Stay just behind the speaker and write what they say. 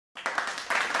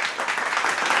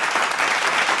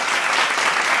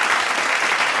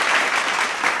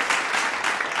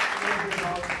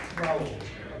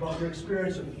your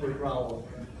experience with Rahul.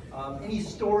 Any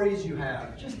stories you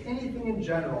have, just anything in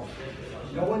general.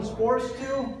 No one's forced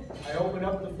to. I open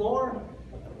up the floor,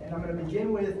 and I'm going to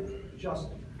begin with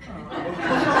Justin.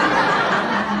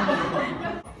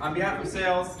 On behalf of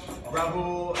sales,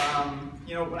 Rahul,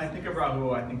 you know, when I think of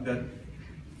Rahul, I think that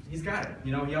he's got it.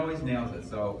 You know, he always nails it.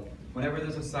 So whenever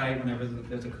there's a site, whenever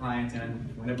there's a client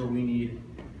in, whenever we need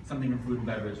something from food and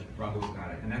beverage, Rahul's got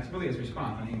it. And that's really his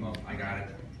response on email. I got it.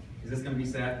 Is this going to be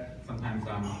set? Sometimes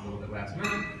I'm a little bit last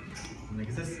minute. I'm like,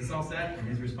 is this all set? And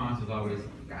his response is always,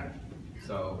 got it.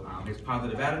 So his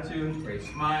positive attitude, great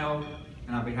smile,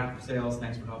 and on behalf of sales,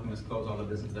 thanks for helping us close all the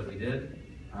business that we did.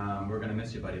 We're going to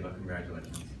miss you, buddy, but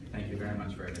congratulations. Thank you very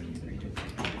much for everything. Thank you.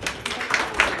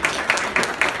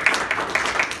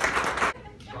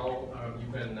 Rahul,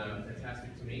 you've been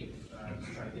fantastic to me.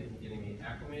 Just trying to getting me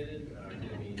acclimated,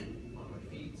 getting me on my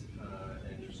feet,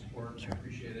 and your support. I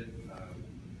appreciate it.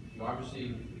 You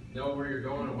obviously know where you're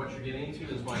going and what you're getting into.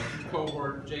 This is my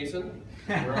cohort, Jason.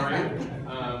 Where are you?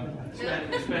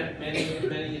 Spent many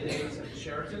days at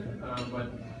Sheraton, but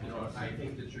you know I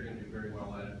think that you're going to do very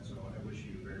well at it. So I wish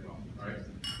you very well. All right,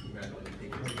 congratulations.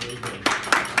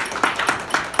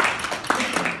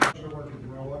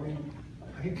 I mean,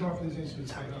 I can talk for these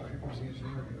instruments. I know he's the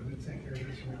engineer, but take care of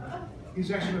this. He's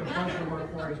actually been a pleasure to work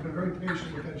for. He's been very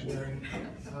patient with engineering.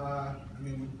 I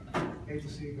mean, hate to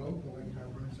see it go, but like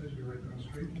Brian says, you're right down the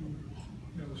street. And,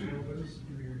 you know, the school is,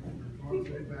 you're going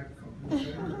to back a couple of days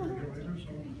later,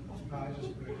 so I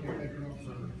just can't thank you enough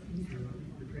for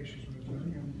your patience with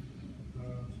engineering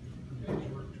and his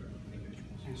work.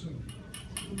 See you soon.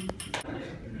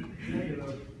 Thank you,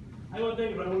 Lord. I want to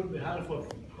thank Rahul on behalf of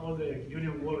all the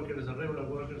union workers and regular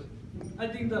workers. I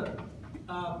think that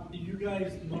if you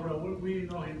guys know Rahul, we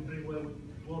know him pretty well,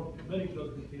 work very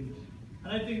close with him.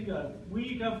 And I think that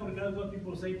we can forget what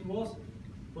people say to us,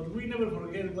 but we never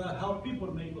forget how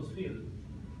people make us feel.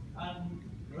 And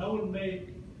Rahul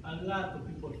made a lot of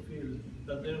people feel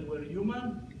that they were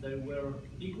human, they were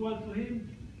equal to him,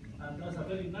 and that's a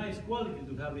very nice quality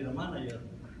to have in a manager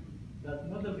that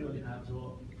not everybody has.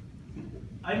 So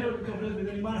I never become friends with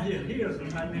any manager here,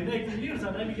 and in 18 years,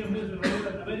 and I became friends with Rahul,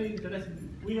 and very interesting.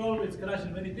 We always clash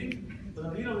in many things, but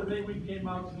at the end of the day, we came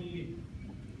out to be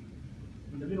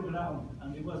in the middle ground,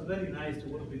 and it was very nice to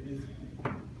work with this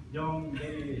young,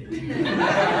 very...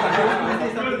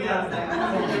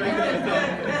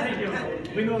 Thank you.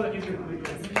 We know that you can do it.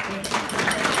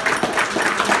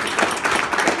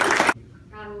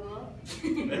 Rahul.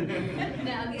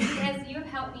 Now, as you have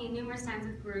helped me numerous times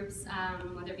with groups,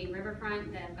 whether it be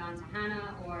Riverfront that have gone to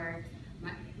Hannah, or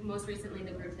most recently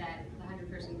the group that, the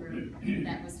 100-person group,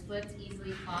 that was flipped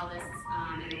easily, flawless,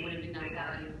 and it would have been done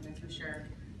without you, that's for sure.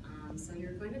 So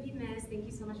you're going to be missed. Thank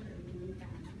you so much for everything you've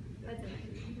done. That's it.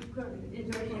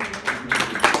 Enjoy it.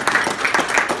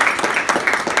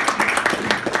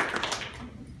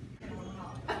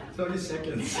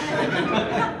 Seconds.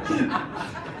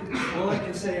 All I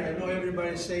can say, I know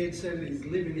everybody says he's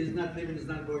living, he's not living, he's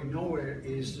not going nowhere,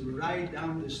 is right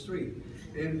down the street.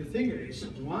 And the thing is,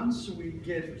 once we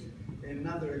get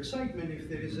another excitement, if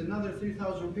there is another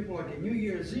 3,000 people like a New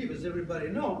Year's Eve, as everybody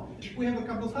know, we have a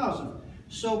couple thousand.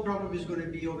 So probably is going to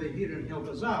be over here and help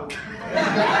us out.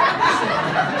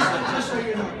 just so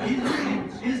you know,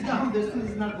 he's down there,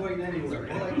 he's not going anywhere.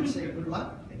 All I can say, good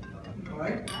luck. All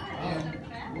right?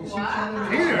 We'll see each other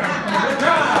here.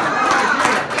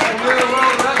 Good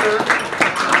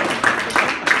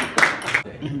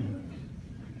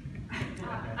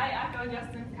I echo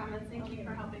Justin's comments. Thank you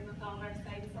for helping with all of our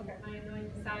sites. My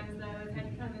annoying signs that I was had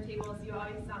to come to the tables. You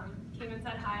always came and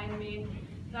said hi and made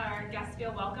our guests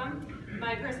feel welcome.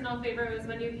 My personal favorite was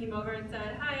when you came over and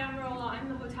said, "Hi, I'm Rahul. I'm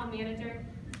the hotel manager."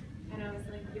 And I was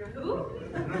like, "You're who?"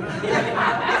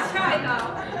 Nice try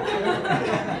though.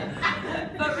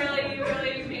 But really, you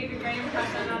really made a great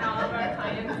impression on all of our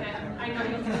clients, and I know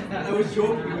you'll do the same. I was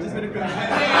joking, I'm just going to cry.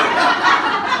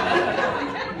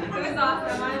 It was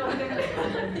awesome. I loved it.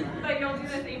 But you'll do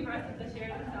the same for us at the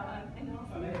Sheraton, so I know.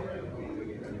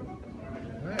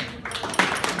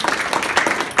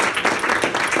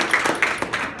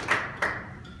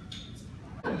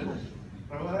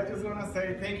 Well, I just want to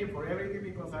say thank you for everything,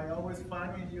 because I always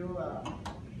find in you,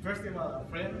 first of all, a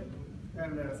friend,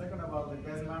 and second of all, the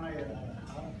best manager.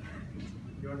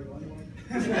 You're the only one.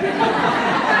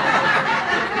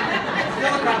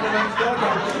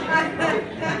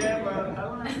 Yeah, but I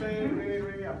want to say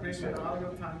really appreciate all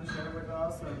your time shared with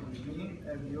us and me,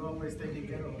 and you always taking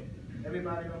care of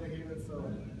everybody over here.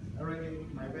 So I really,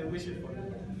 my best wishes for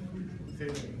you. See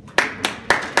you.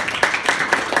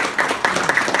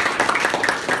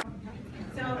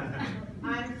 So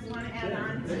I just want to add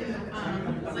on to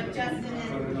like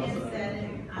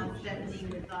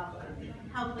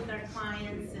well with our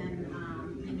clients, and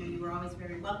you know, you were always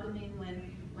very welcoming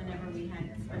whenever we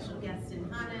had special guests in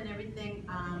Hana and everything.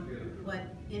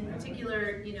 But in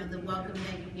particular, you know, the welcome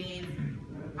that you gave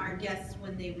our guests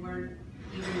when they weren't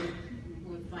even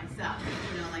with myself,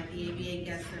 you know, like the ABA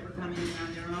guests that were coming in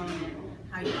on their own, and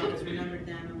how you always remembered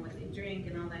them and what they drink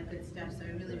and all that good stuff. So I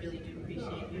really, really do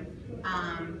appreciate you.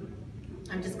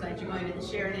 I'm just glad you're going to the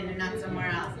Sheraton and not somewhere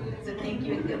else. So thank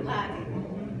you and good luck.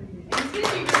 And it's gonna be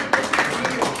really good for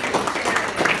you.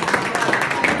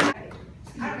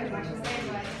 I don't have much to say,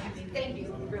 but thank you,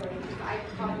 really. I've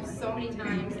called you so many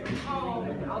times from home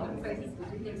and other places to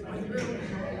do things with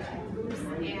groups,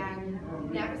 and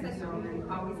never said no, and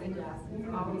always said yes,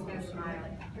 always had a smile.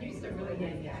 And you're just a really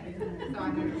nice guy. So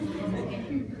I'm going to thank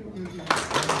you.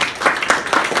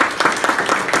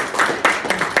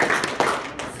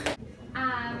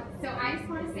 So I just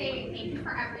want to say thank you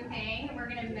for everything. We're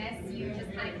going to miss you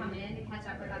just kind of coming in to catch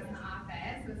up with us in the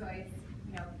office. It was always,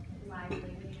 you know, lively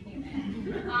when you came in.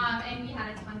 And we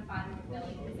had a ton of fun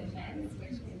filling positions,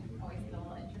 which is always a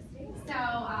little interesting. So,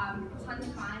 tons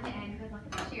of fun, and good luck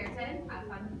at Sheraton. Have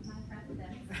fun with my friends.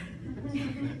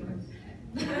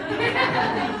 You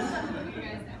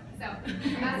guys know. So,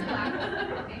 best of luck.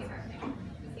 Thanks for everything.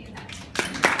 We'll see you in touch.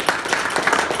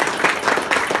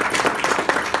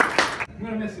 I'm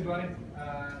gonna miss you, buddy.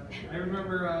 I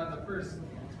remember the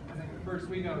first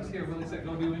week I was here, Willie said,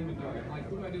 go do inventory. I'm like,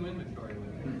 who do I do inventory with?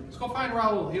 Let's go find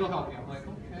Rahul, he'll help you. I'm like,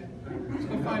 okay. Let's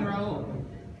go find Rahul.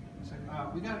 He's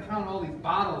like, we gotta count all these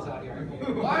bottles out here. I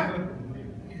go, what?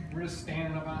 We're just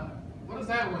standing up on it. What does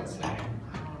that one say? I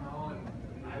don't know,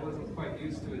 and I wasn't quite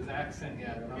used to his accent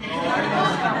yet. And I'm and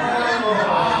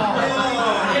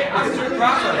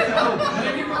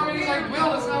then he called me, he's like, Will,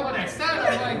 that's not what I said.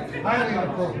 I'm like, Highly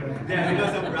inappropriate. Yeah,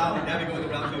 because of Brown. Now we go to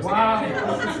Brown jokes wow, again.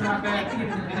 this is not bad.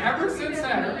 And ever since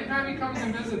that, every time he comes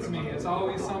and visits me, it's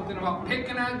always something about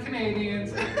picking on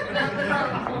Canadians.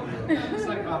 It's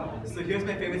like, oh. So here's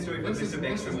my favorite story from Mr.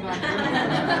 Beck's room.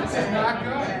 This is not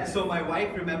good. So my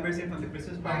wife remembers him from the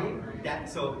Christmas party.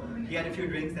 So he had a few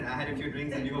drinks and I had a few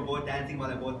drinks and we were both dancing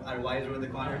while both our wives were in the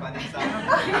corner by themselves. So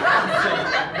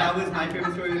that was my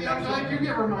favorite story with I'm glad you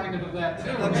get reminded of that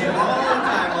too. Okay,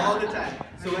 all the time.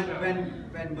 So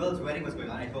when Will's wedding was going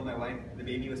on, I told my wife the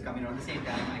baby was coming around the same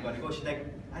time. I got to go. She's like,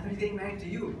 I thought he was getting married to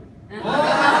you. And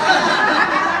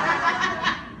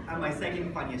my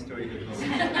second funniest story to go.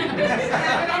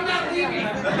 I'm not leaving.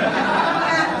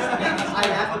 I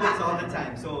laugh at this all the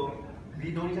time. So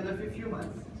we've known each other for a few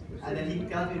months. And then he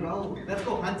tells me, Rahul, let's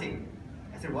go hunting.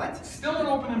 I said, what? Still an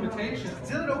open invitation.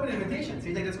 Still an open invitation. So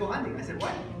he's like, let's go hunting. I said,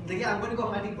 what? He's like, yeah, I'm going to go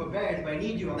hunting for bears, but I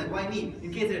need you. I'm like, why me?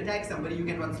 In case it attacks somebody, you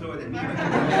can run slower than me. Rule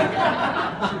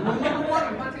number one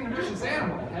of hunting a vicious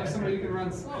animal. Have somebody who can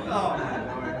run slow. Oh,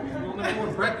 Rule number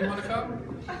one. Brett, you want to come?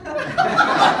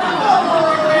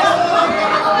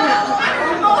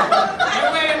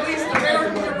 Anyway, at least the bear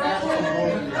can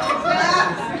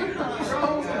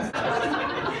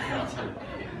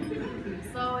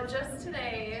So just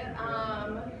today,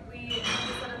 we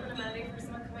set up an amenity for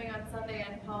someone coming on Sunday,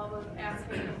 and Paul was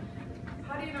asking,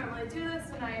 how do you normally do this?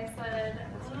 And I said,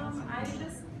 I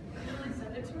just usually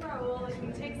send it to Rahul and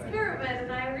he takes care of it.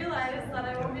 And I realized that I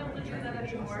won't be able to do that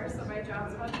anymore, so my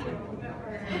job's about to get a little bit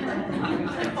harder.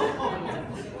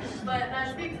 But that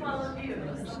speaks well of you.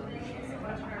 So thank you so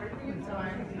much for everything you've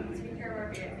done. Take care of our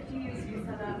VIPs. You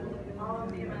set up all of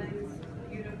the amenities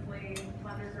beautifully.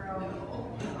 Wonder Girl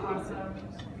is awesome.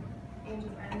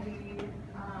 Angel Envy.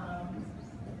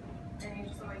 And you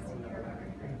just always take care of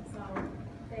everything. So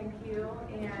thank you.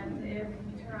 And if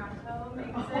Toronto makes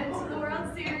it to the World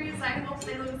Series, I hope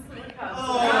they lose to the Cubs.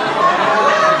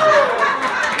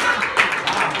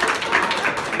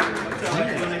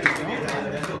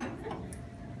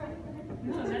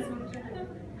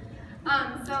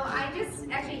 So I just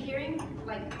actually hearing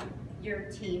like your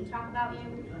team talk about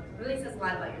you really says a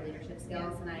lot about your leadership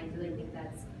skills, and I really think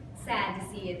that's sad to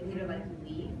see a leader like you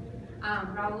leave.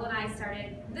 Rahul and I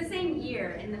started the same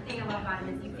year, and the thing I love about him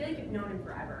is you feel like you've known him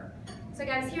forever. So like,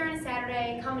 I was here on a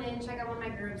Saturday, coming in, check out one of my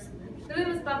groups.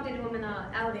 Literally was bumped into him in the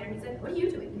elevator, and he's like, "What are you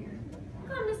doing here?"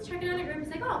 "Oh, I'm just checking out a group."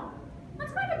 He's like, "Oh,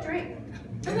 let's go have a drink."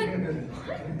 I'm like,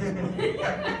 "What?"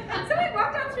 So we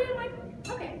walked down the street, I'm like,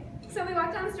 okay. So we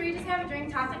walked down the street, just have a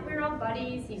drink, talked like we were old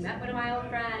buddies. He met one of my old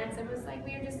friends. It was like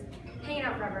we were just hanging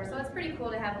out forever. So it's pretty cool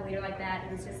to have a leader like that,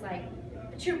 and it's just like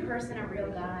a true person, a real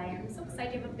guy. I'm so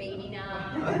excited to have a baby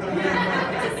now.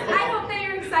 I hope that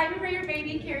your excitement for your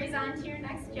baby carries on to your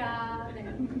next job,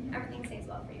 and everything stays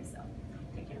well for you. So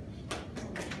take care.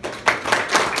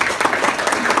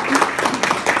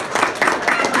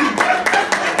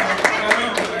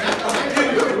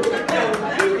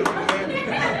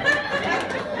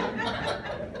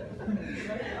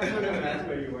 ask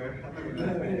where you were. I'm not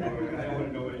gonna ask where you were. I don't want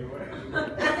to know where you were.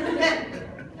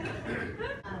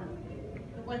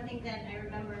 The one thing that I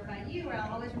remember about you, or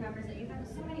I'll always remember, is that you have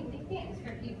so many nicknames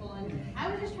for people. And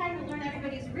I was just trying to learn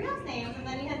everybody's real names, and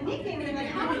then you had nicknames, and like,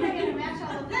 how am I going to match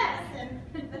all of this?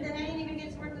 But then I didn't even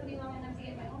get to work with you long enough to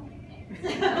get my own nicknames.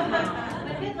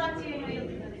 But good luck to you. I know you'll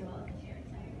do really well this year.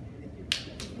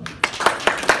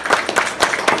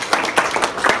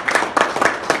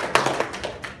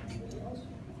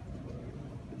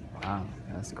 Wow,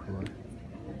 that's cool.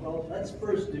 Well, let's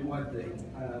first do one thing.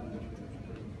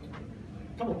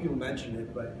 A couple people mentioned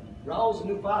it, but Rahul's a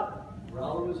new father.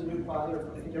 Rahul was a new father.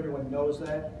 I think everyone knows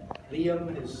that.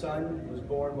 Liam, his son, was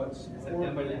born,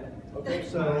 September. Okay,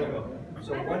 so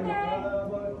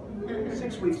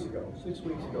 6 weeks ago. 6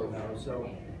 weeks ago now. So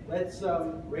let's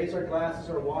raise our glasses,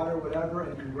 our water, whatever,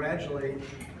 and congratulate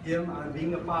him on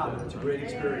being a father. It's a great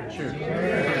experience. Sure.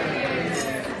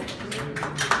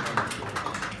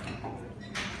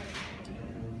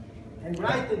 And when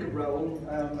I think of Rahul,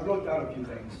 I wrote down a few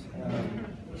things.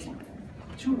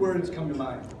 2 words come to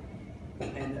mind,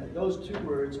 and those 2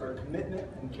 words are commitment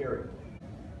and caring.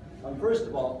 First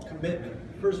of all, commitment.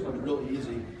 The first one's really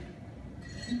easy.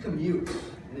 He commutes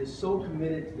and is so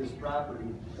committed to this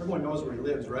property. Everyone knows where he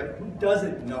lives, right? Who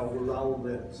doesn't know where Rahul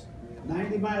lives?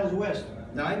 90 miles west.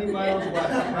 90 miles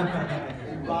west,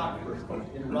 in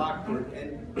Rockford,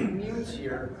 and commutes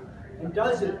here, and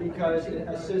does it because it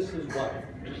assists his wife.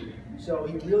 So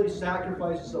he really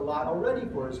sacrifices a lot already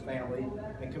for his family,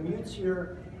 and commutes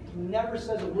here. He never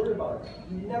says a word about it.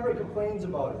 He never complains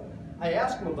about it. I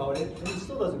ask him about it, and he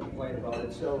still doesn't complain about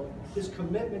it. So his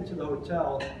commitment to the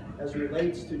hotel, as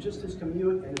relates to just his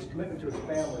commute and his commitment to his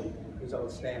family, is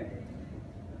outstanding.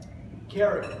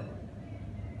 Character.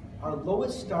 Our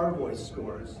lowest Star Voice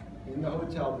scores in the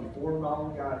hotel before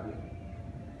Rahul got here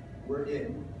were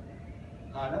in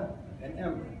Hannah and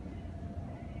Ember.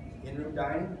 In-room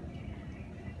dining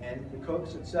and the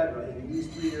cooks, etc. in these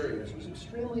 3 areas was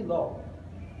extremely low.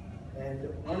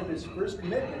 And one of his first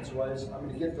commitments was, I'm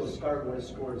going to get those Star Voice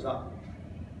scores up.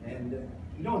 And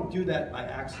you don't do that by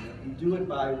accident. You do it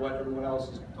by what everyone else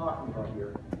is talking about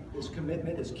here. His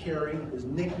commitment, his caring, his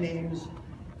nicknames,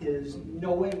 his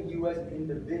knowing you as an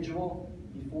individual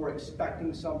before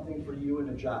expecting something for you in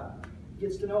a job. He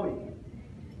gets to know you.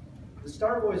 The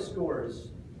Star Voice scores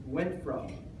went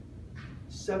from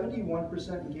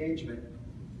 71% engagement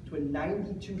to a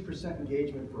 92%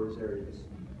 engagement for his areas.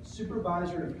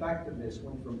 Supervisor effectiveness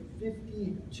went from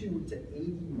 52 to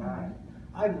 89.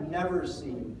 I've never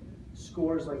seen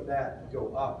scores like that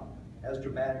go up as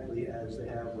dramatically as they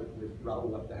have with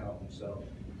Rahul up the helm. So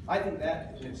I think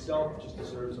that in itself just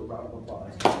deserves a round of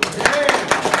applause.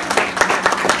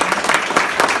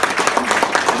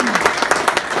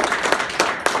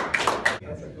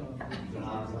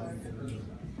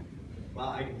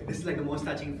 Well, this is like the most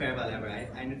touching farewell ever, right?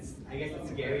 And I guess it's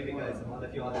scary because all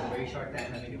of you all in a very short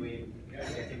time have been way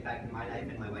it's impacted my life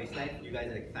and my wife's life. You guys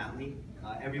are like family.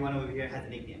 Everyone over here has a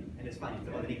nickname, and it's funny.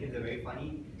 Some of the nicknames are very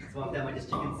funny. Some of them are just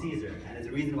Chicken Caesar, and there's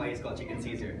a reason why he's called Chicken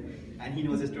Caesar. And he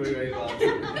knows his story very well.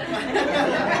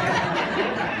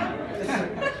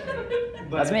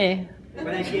 That's me.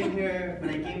 When I came here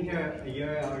a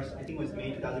year, or I think it was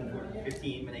May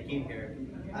 2015, when I came here,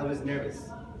 I was nervous.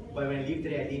 But when I leave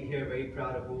today, I leave here very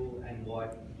proud of who and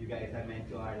what you guys have meant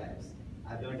to our lives.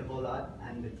 I've learned a whole lot,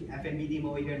 and the F&B team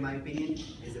over here, in my opinion,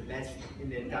 is the best in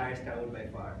the entire Starwood by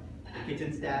far. The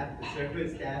kitchen staff, the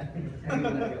service staff,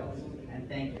 everyone of y'all. And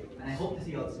thank you. And I hope to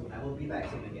see you all soon. I will be back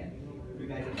soon again. You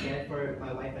guys have cared for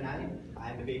my wife and I.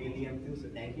 I'm the baby Liam too, so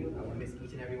thank you. I will miss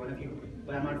each and every one of you.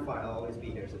 But I'm not far, I'll always be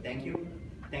here. So thank you.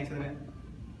 Thanks for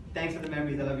the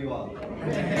memories. I love you all.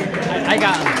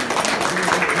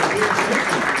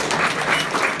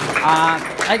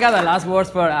 I got the last words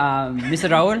for Mr.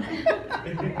 Rahul.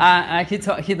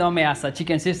 He known me as a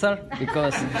Chicken Caesar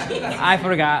because I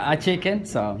forgot a chicken,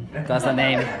 so that's the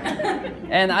name.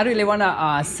 And I really want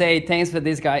to say thanks for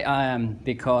this guy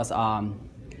because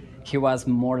he was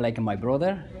more like my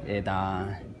brother.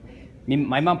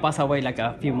 My mom passed away like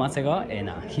a few months ago,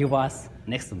 and he was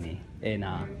next to me. And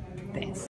thanks.